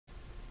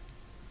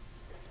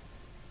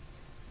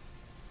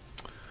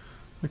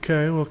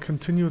Okay, we'll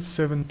continue with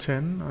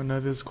 710. I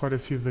know there's quite a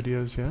few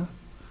videos here.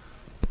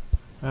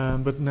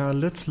 But now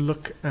let's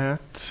look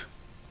at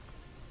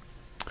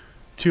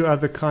two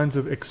other kinds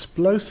of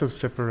explosive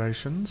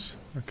separations.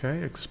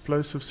 Okay,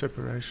 explosive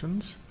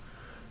separations.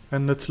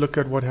 And let's look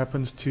at what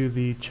happens to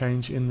the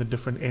change in the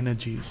different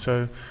energies.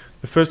 So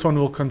the first one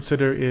we'll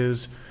consider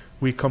is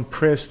we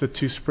compress the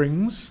two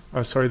springs,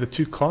 the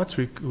two carts.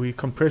 We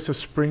compress a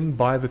spring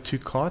by the two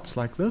carts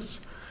like this.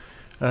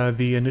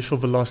 The initial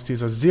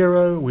velocities are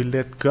 0, we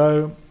let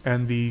go,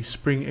 and the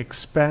spring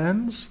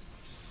expands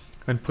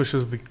and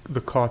pushes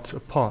the carts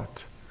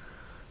apart.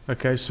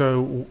 Okay,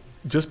 so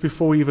just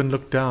before we even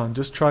look down,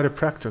 just try to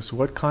practice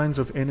what kinds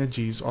of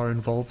energies are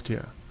involved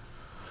here.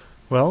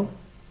 Well,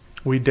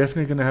 we're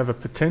definitely going to have a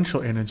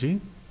potential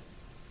energy,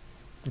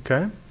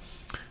 okay,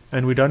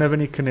 and we don't have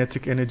any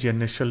kinetic energy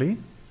initially,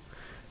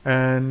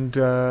 and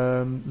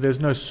there's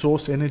no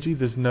source energy,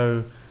 there's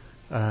no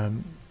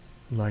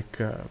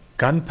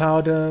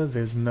gunpowder,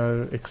 there's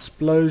no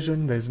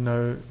explosion, there's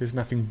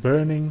nothing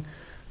burning,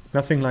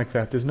 nothing like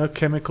that. There's no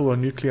chemical or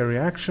nuclear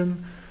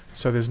reaction,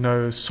 so there's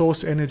no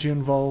source energy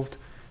involved,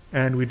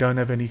 and we don't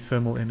have any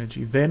thermal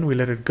energy. Then we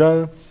let it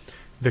go,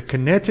 the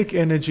kinetic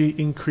energy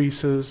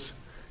increases,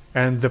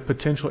 and the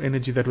potential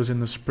energy that was in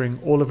the spring,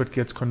 all of it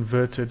gets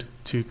converted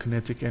to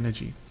kinetic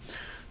energy.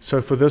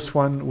 So for this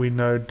one, we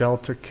know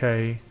delta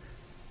K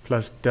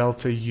plus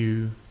delta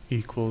U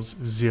equals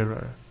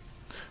 0.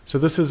 So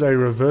this is a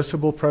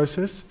reversible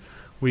process.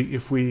 So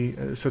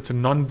it's a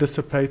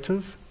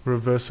non-dissipative,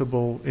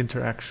 reversible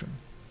interaction.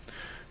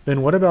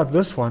 Then what about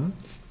this one?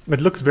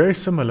 It looks very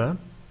similar.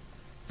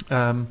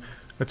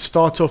 It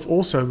starts off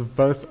also,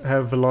 both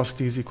have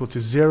velocities equal to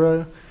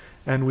 0,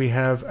 and we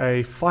have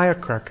a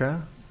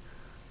firecracker,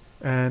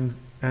 and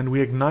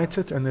we ignite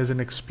it, and there's an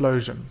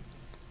explosion.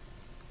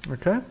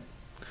 Okay?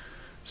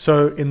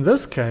 So in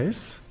this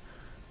case,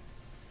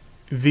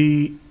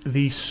 the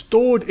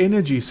stored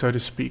energy, so to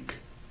speak,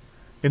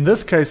 in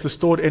this case, the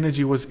stored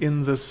energy was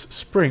in this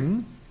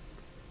spring,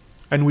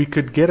 and we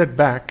could get it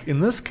back. In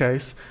this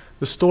case,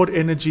 the stored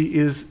energy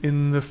is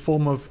in the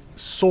form of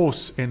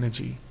source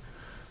energy.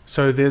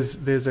 So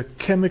there's a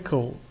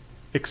chemical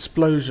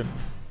explosion.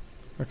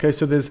 Okay,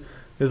 so there's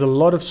a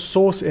lot of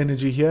source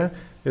energy here.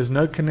 There's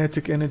no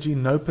kinetic energy,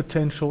 no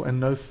potential, and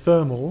no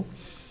thermal.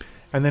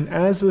 And then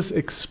as this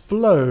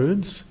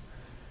explodes,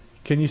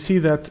 can you see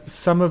that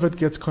some of it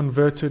gets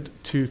converted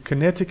to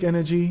kinetic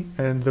energy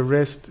and the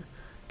rest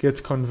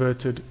gets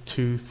converted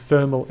to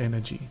thermal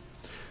energy?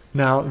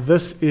 Now,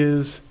 this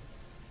is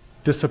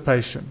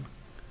dissipation.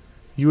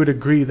 You would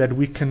agree that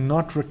we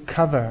cannot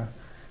recover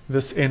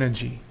this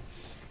energy.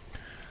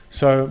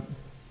 So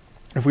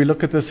if we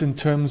look at this in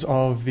terms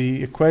of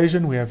the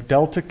equation, we have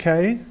delta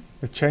K,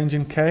 the change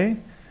in K,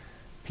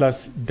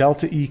 plus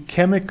delta E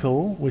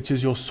chemical, which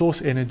is your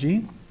source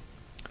energy,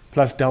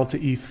 plus delta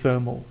E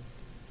thermal.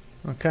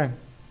 Okay.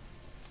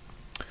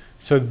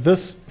 So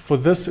this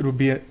would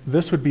be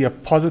a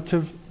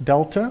positive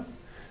delta,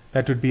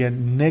 that would be a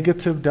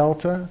negative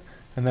delta,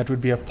 and that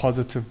would be a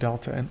positive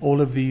delta, and all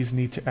of these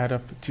need to add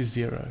up to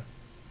 0.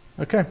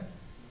 Okay.